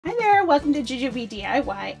welcome to Gingerbread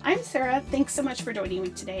DIY. I'm Sarah. Thanks so much for joining me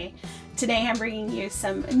today. Today I'm bringing you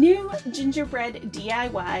some new gingerbread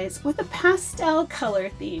DIYs with a pastel color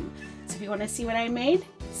theme. So if you want to see what I made,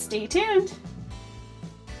 stay tuned.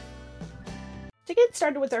 To get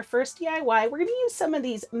started with our first DIY, we're going to use some of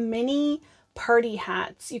these mini party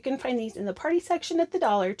hats. You can find these in the party section at the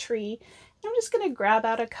Dollar Tree. I'm just going to grab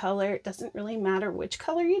out a color. It doesn't really matter which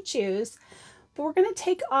color you choose. But we're going to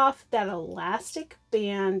take off that elastic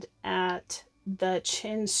band at the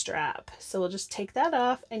chin strap. So we'll just take that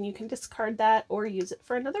off and you can discard that or use it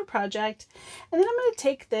for another project. And then I'm going to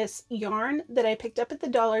take this yarn that I picked up at the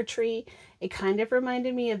Dollar Tree. It kind of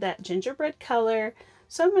reminded me of that gingerbread color.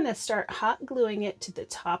 So I'm going to start hot gluing it to the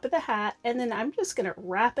top of the hat, and then I'm just going to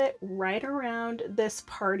wrap it right around this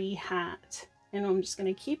party hat. And I'm just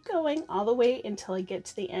going to keep going all the way until I get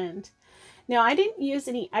to the end. Now, I didn't use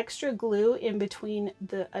any extra glue in between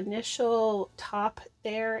the initial top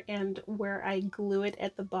there and where I glue it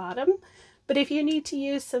at the bottom. But if you need to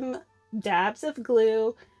use some dabs of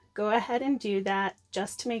glue, go ahead and do that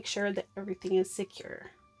just to make sure that everything is secure.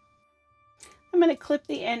 I'm going to clip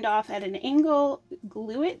the end off at an angle,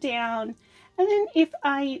 glue it down, and then if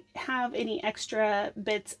I have any extra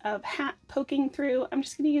bits of hat poking through, I'm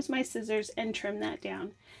just going to use my scissors and trim that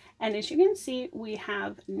down. And as you can see, we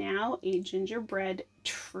have now a gingerbread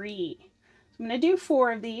tree. So I'm going to do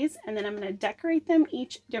 4 of these, and then I'm going to decorate them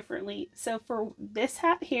each differently. So for this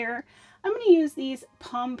hat here, I'm going to use these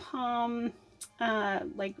pom-pom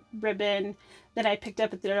like ribbon that I picked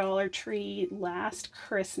up at the Dollar Tree last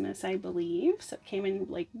Christmas, I believe. So it came in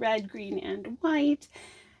like red, green, and white.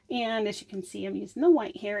 And as you can see, I'm using the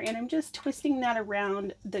white here, and I'm just twisting that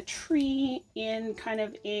around the tree in kind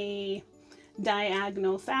of a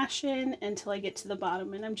diagonal fashion until I get to the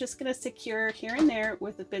bottom. And I'm just going to secure here and there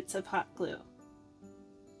with the bits of hot glue.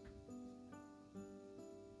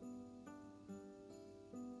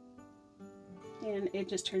 And it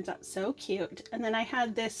just turns out so cute. And then I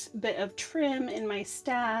had this bit of trim in my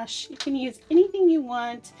stash. You can use anything you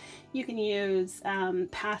want. You can use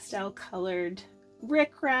pastel colored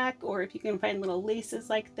rickrack, or if you can find little laces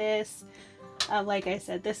like this. Like I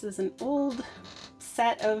said, this is an old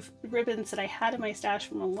set of ribbons that I had in my stash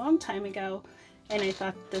from a long time ago, and I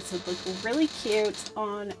thought this would look really cute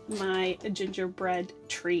on my gingerbread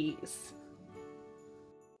trees.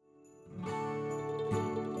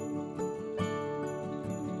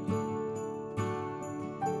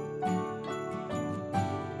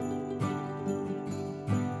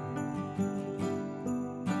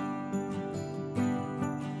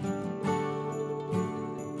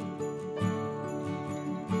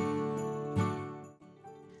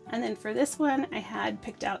 And then for this one, I had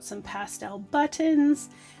picked out some pastel buttons.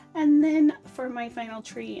 And then for my final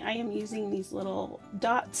tree, I am using these little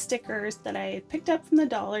dot stickers that I picked up from the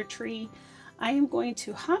Dollar Tree. I am going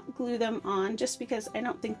to hot glue them on just because I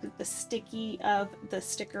don't think that the sticky of the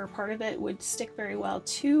sticker part of it would stick very well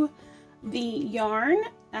to the yarn.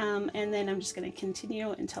 And then I'm just going to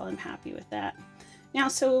continue until I'm happy with that. Now,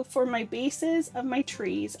 so for my bases of my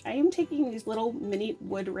trees, I am taking these little mini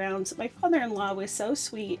wood rounds. My father-in-law was so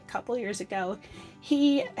sweet a couple years ago.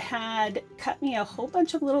 He had cut me a whole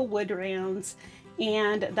bunch of little wood rounds,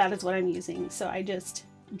 and that is what I'm using. So I just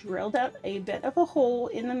drilled out a bit of a hole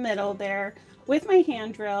in the middle there with my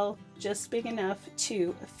hand drill, just big enough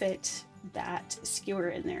to fit that skewer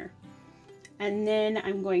in there. And then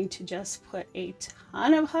I'm going to just put a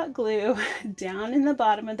ton of hot glue down in the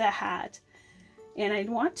bottom of the hat. And I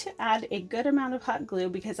want to add a good amount of hot glue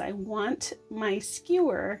because I want my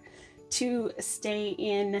skewer to stay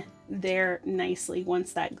in there nicely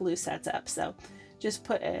once that glue sets up. So just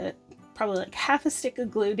put probably like half a stick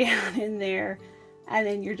of glue down in there, and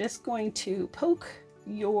then you're just going to poke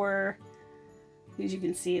your, as you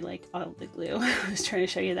can see, like all the glue. I was trying to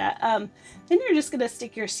show you that. Then you're just going to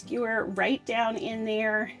stick your skewer right down in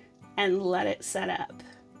there and let it set up.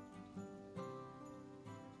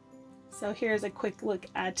 So here's a quick look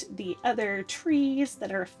at the other trees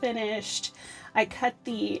that are finished. I cut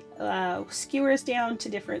the skewers down to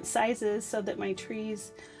different sizes so that my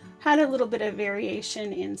trees had a little bit of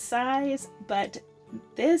variation in size, but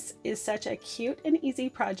this is such a cute and easy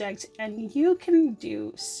project, and you can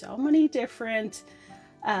do so many different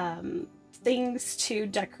things to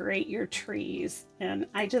decorate your trees, and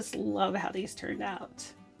I just love how these turned out.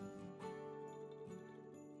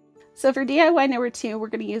 So for DIY number 2, we're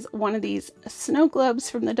going to use one of these snow globes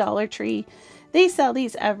from the Dollar Tree. They sell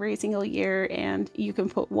these every single year, and you can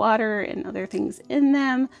put water and other things in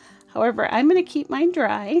them. However, I'm going to keep mine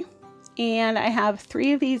dry, and I have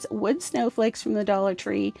 3 of these wood snowflakes from the Dollar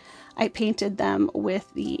Tree. I painted them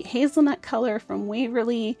with the hazelnut color from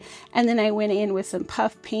Waverly, and then I went in with some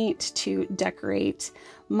puff paint to decorate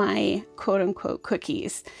my quote-unquote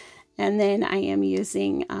cookies. And then I am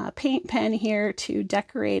using a paint pen here to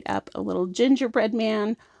decorate up a little gingerbread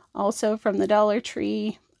man, also from the Dollar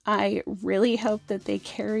Tree. I really hope that they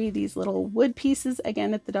carry these little wood pieces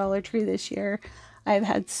again at the Dollar Tree this year. I've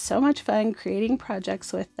had so much fun creating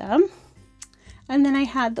projects with them. And then I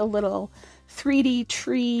had the little 3D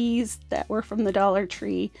trees that were from the Dollar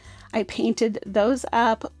Tree. I painted those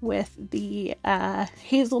up with the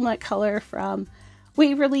hazelnut color from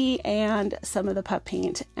Waverly and some of the puff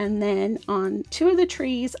paint. And then on two of the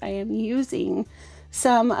trees, I am using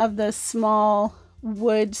some of the small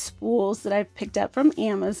wood spools that I've picked up from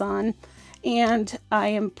Amazon, and I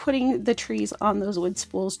am putting the trees on those wood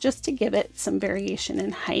spools just to give it some variation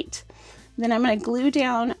in height. Then I'm going to glue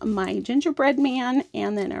down my gingerbread man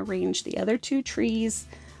and then arrange the other two trees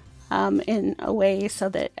in a way so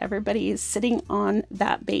that everybody is sitting on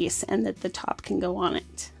that base and that the top can go on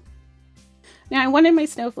it. Now I wanted my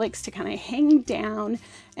snowflakes to kind of hang down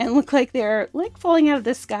and look like they're like falling out of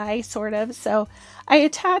the sky, sort of. So I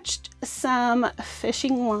attached some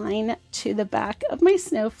fishing line to the back of my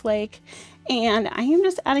snowflake, and I am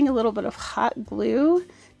just adding a little bit of hot glue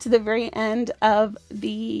to the very end of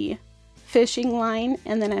the fishing line,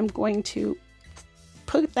 and then I'm going to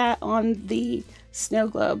put that on the snow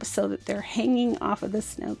globe so that they're hanging off of the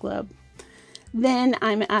snow globe. Then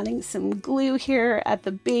I'm adding some glue here at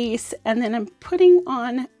the base, and then I'm putting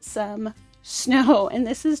on some snow, and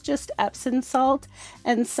this is just Epsom salt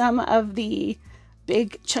and some of the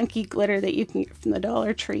big chunky glitter that you can get from the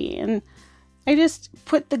Dollar Tree. And I just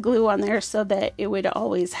put the glue on there so that it would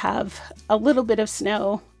always have a little bit of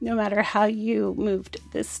snow no matter how you moved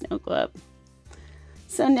this snow globe.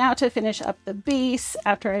 So now to finish up the base,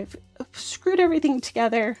 after I've screwed everything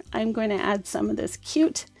together, I'm going to add some of this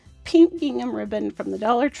cute pink gingham ribbon from the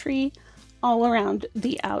Dollar Tree all around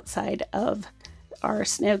the outside of our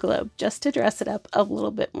snow globe, just to dress it up a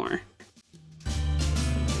little bit more.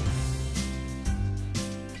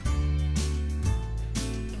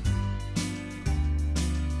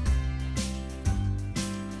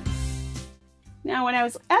 Now, when I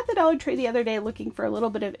was at the Dollar Tree the other day looking for a little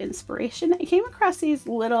bit of inspiration, I came across these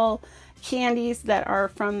little candies that are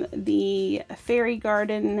from the fairy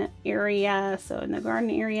garden area, so in the garden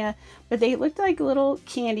area, but they looked like little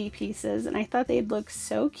candy pieces, and I thought they'd look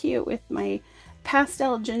so cute with my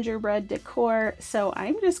pastel gingerbread decor. So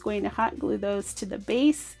I'm just going to hot glue those to the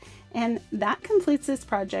base, and that completes this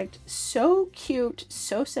project. So cute,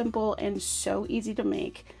 so simple, and so easy to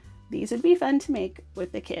make. These would be fun to make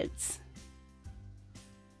with the kids.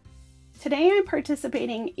 Today I'm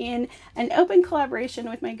participating in an open collaboration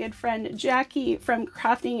with my good friend Jackie from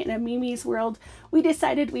Crafting in a Mimi's World. We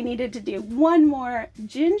decided we needed to do one more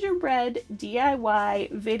gingerbread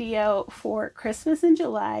DIY video for Christmas in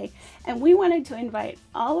July, and we wanted to invite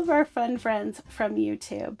all of our fun friends from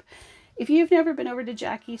YouTube. If you've never been over to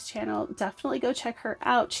Jackie's channel, definitely go check her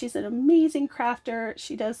out. She's an amazing crafter.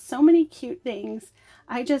 She does so many cute things.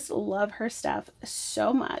 I just love her stuff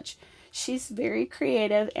so much. She's very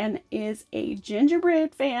creative and is a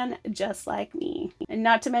gingerbread fan just like me. And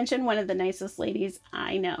not to mention one of the nicest ladies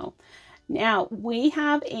I know. Now, we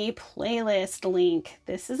have a playlist link.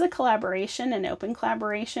 This is a collaboration, an open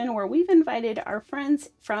collaboration, where we've invited our friends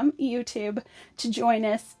from YouTube to join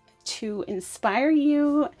us to inspire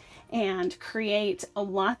you and create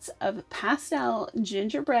lots of pastel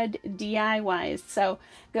gingerbread DIYs. So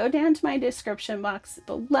go down to my description box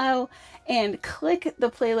below and click the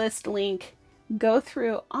playlist link. Go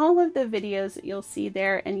through all of the videos that you'll see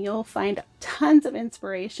there, and you'll find tons of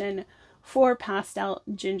inspiration for pastel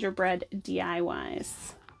gingerbread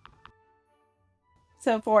DIYs.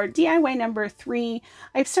 So for DIY number 3,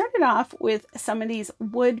 I've started off with some of these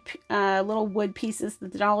wood, little wood pieces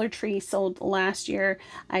that the Dollar Tree sold last year.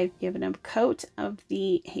 I've given them a coat of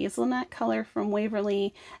the hazelnut color from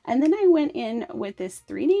Waverly, and then I went in with this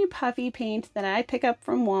 3D puffy paint that I pick up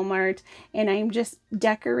from Walmart, and I'm just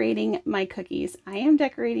decorating my cookies. I am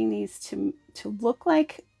decorating these to look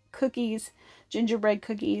like cookies, gingerbread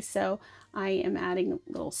cookies. So I am adding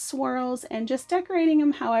little swirls and just decorating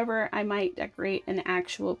them however I might decorate an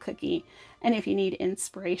actual cookie. And if you need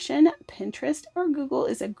inspiration, Pinterest or Google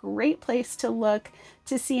is a great place to look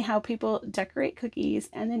to see how people decorate cookies,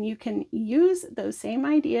 and then you can use those same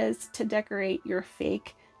ideas to decorate your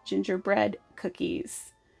fake gingerbread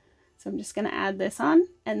cookies. So I'm just going to add this on,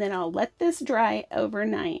 and then I'll let this dry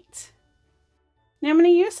overnight. Now I'm going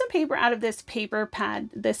to use some paper out of this paper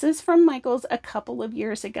pad. This is from Michael's a couple of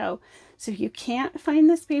years ago. So if you can't find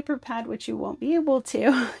this paper pad, which you won't be able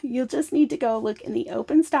to, you'll just need to go look in the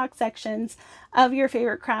open stock sections of your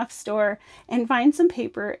favorite craft store and find some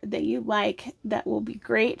paper that you like that will be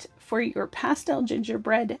great for your pastel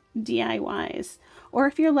gingerbread DIYs. Or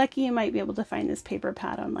if you're lucky, you might be able to find this paper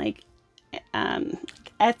pad on like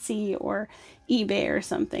Etsy or eBay or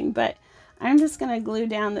something. But I'm just going to glue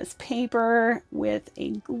down this paper with a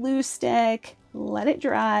glue stick, let it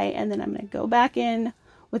dry, and then I'm going to go back in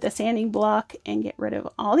with a sanding block and get rid of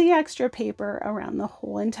all the extra paper around the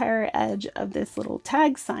whole entire edge of this little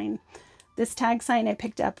tag sign. This tag sign I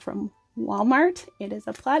picked up from Walmart. It is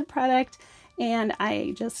a plaid product, and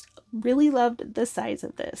I just really loved the size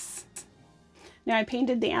of this. Now I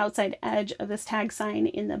painted the outside edge of this tag sign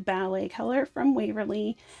in the ballet color from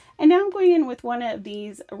Waverly, and now I'm going in with one of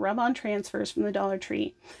these rub-on transfers from the Dollar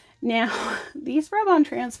Tree. Now these rub-on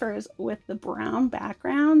transfers with the brown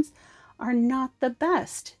backgrounds are not the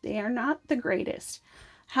best. They are not the greatest.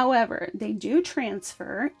 However, they do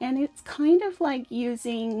transfer, and it's kind of like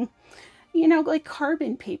using, you know, like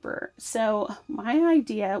carbon paper. So my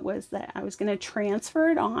idea was that I was going to transfer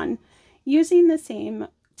it on using the same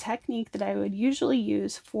technique that I would usually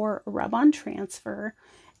use for a rub-on transfer,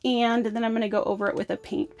 and then I'm going to go over it with a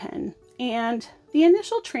paint pen. And the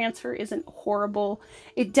initial transfer isn't horrible.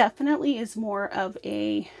 It definitely is more of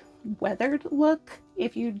a weathered look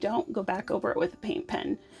if you don't go back over it with a paint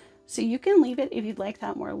pen. So you can leave it if you'd like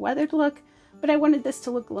that more weathered look, but I wanted this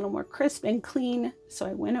to look a little more crisp and clean, so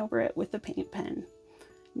I went over it with a paint pen.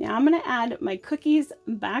 Now I'm going to add my cookies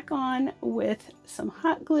back on with some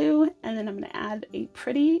hot glue, and then I'm going to add a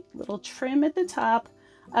pretty little trim at the top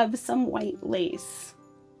of some white lace.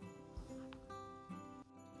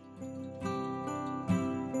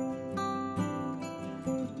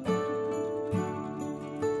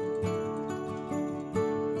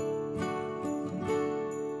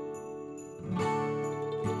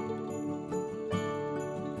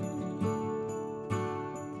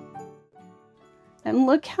 And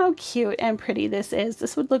look how cute and pretty this is.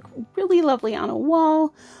 This would look really lovely on a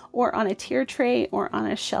wall or on a tier tray or on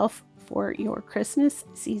a shelf for your Christmas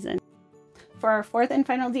season. For our fourth and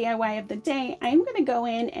final DIY of the day, I'm going to go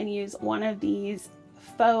in and use one of these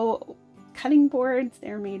faux cutting boards.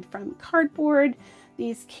 They're made from cardboard.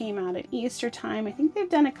 These came out at Easter time. I think they've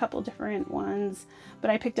done a couple different ones, but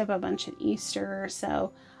I picked up a bunch at Easter.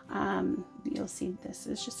 So you'll see this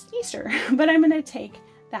is just Easter, but I'm going to take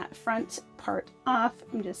that front part off.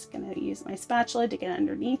 I'm just going to use my spatula to get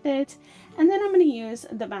underneath it, and then I'm going to use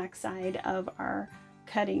the back side of our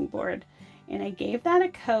cutting board, and I gave that a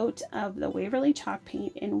coat of the Waverly chalk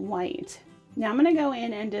paint in white. Now I'm going to go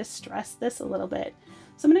in and distress this a little bit.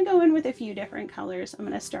 So I'm going to go in with a few different colors. I'm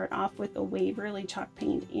going to start off with the Waverly chalk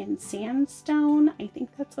paint in sandstone. I think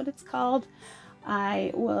that's what it's called. I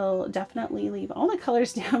will definitely leave all the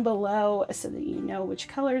colors down below so that you know which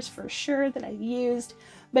colors for sure that I've used,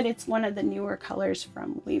 but it's one of the newer colors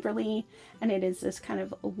from Waverly, and it is this kind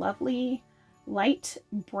of lovely light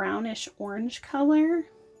brownish orange color.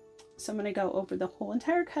 So I'm going to go over the whole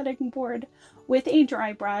entire cutting board with a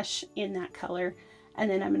dry brush in that color, and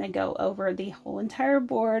then I'm going to go over the whole entire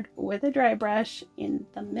board with a dry brush in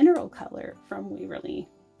the mineral color from Waverly.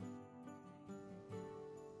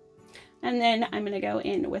 And then I'm going to go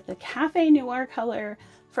in with the Cafe Noir color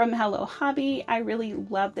from Hello Hobby. I really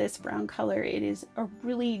love this brown color. It is a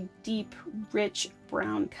really deep, rich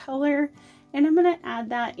brown color. And I'm going to add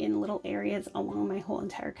that in little areas along my whole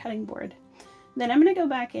entire cutting board. Then I'm going to go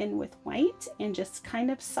back in with white and just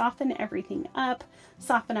kind of soften everything up,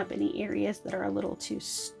 soften up any areas that are a little too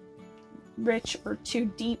rich or too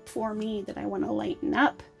deep for me that I want to lighten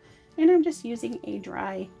up. And I'm just using a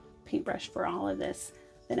dry paintbrush for all of this.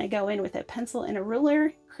 Then I go in with a pencil and a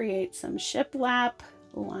ruler, create some shiplap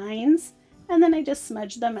lines, and then I just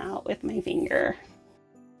smudge them out with my finger.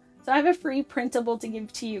 So I have a free printable to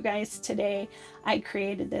give to you guys today. I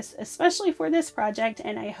created this especially for this project,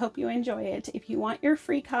 and I hope you enjoy it. If you want your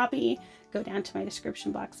free copy, go down to my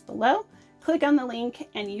description box below, click on the link,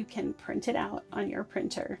 and you can print it out on your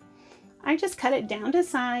printer. I just cut it down to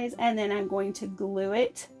size, and then I'm going to glue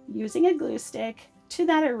it using a glue stick to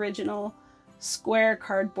that original square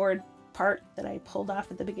cardboard part that I pulled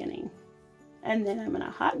off at the beginning. And then I'm going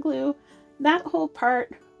to hot glue that whole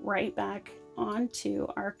part right back onto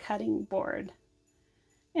our cutting board.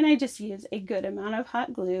 And I just use a good amount of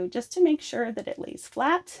hot glue just to make sure that it lays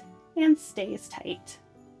flat and stays tight.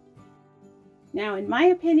 Now, in my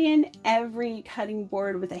opinion, every cutting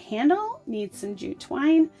board with a handle needs some jute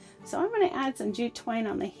twine. So I'm going to add some jute twine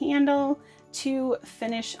on the handle to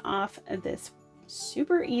finish off this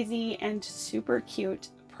Super easy and super cute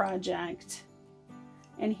project.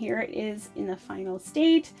 And here it is in the final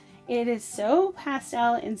state. It is so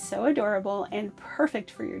pastel and so adorable and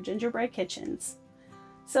perfect for your gingerbread kitchens.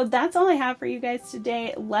 So that's all I have for you guys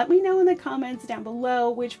today. Let me know in the comments down below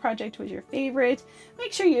which project was your favorite.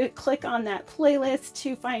 Make sure you click on that playlist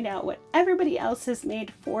to find out what everybody else has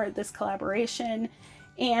made for this collaboration,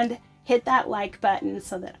 and hit that like button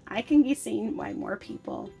so that I can be seen by more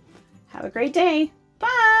people. Have a great day.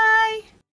 Bye!